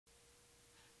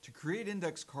To create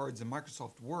index cards in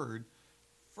Microsoft Word,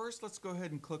 first let's go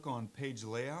ahead and click on Page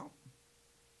Layout.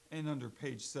 And under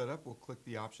Page Setup, we'll click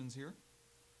the options here.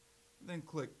 Then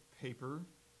click Paper.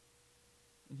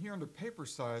 And here under Paper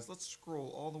Size, let's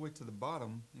scroll all the way to the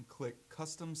bottom and click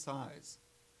Custom Size.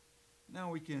 Now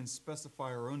we can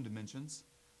specify our own dimensions.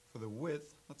 For the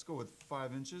width, let's go with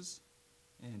 5 inches.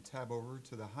 And tab over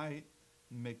to the height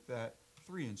and make that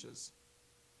 3 inches.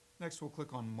 Next we'll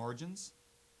click on Margins.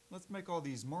 Let's make all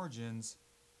these margins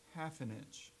 1/2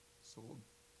 inch. So we'll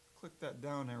click that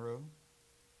down arrow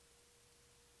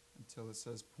until it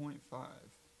says 0.5.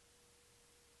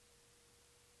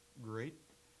 Great.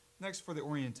 Next for the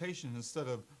orientation, instead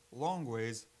of long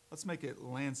ways, let's make it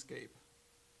landscape.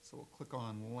 So we'll click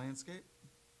on Landscape.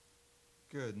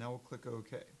 Good, now we'll click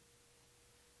OK.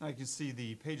 Now you can see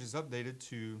the page is updated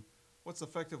to what's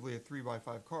effectively a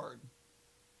 3x5 card.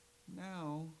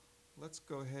 Now let's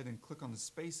go ahead and click on the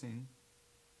spacing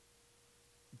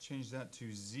and change that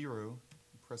to 0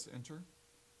 and press enter.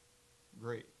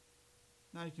 Great.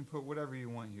 Now you can put whatever you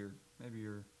want here, maybe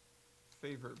your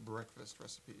favorite breakfast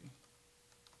recipe.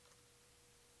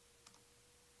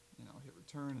 And I'll hit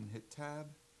return and hit tab.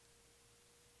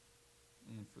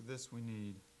 And for this we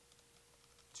need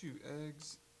 2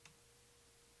 eggs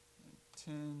and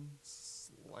 10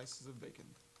 slices of bacon.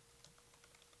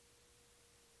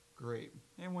 Great.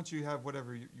 And once you have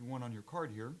whatever you want on your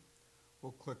card here,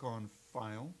 we'll click on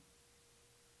File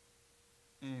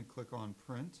and click on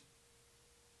Print.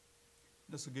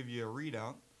 This will give you a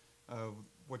readout of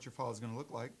what your file is going to look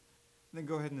like. And then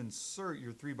go ahead and insert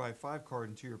your 3x5 card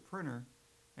into your printer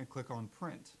and click on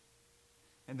Print.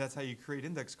 And that's how you create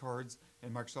index cards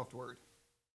in Microsoft Word.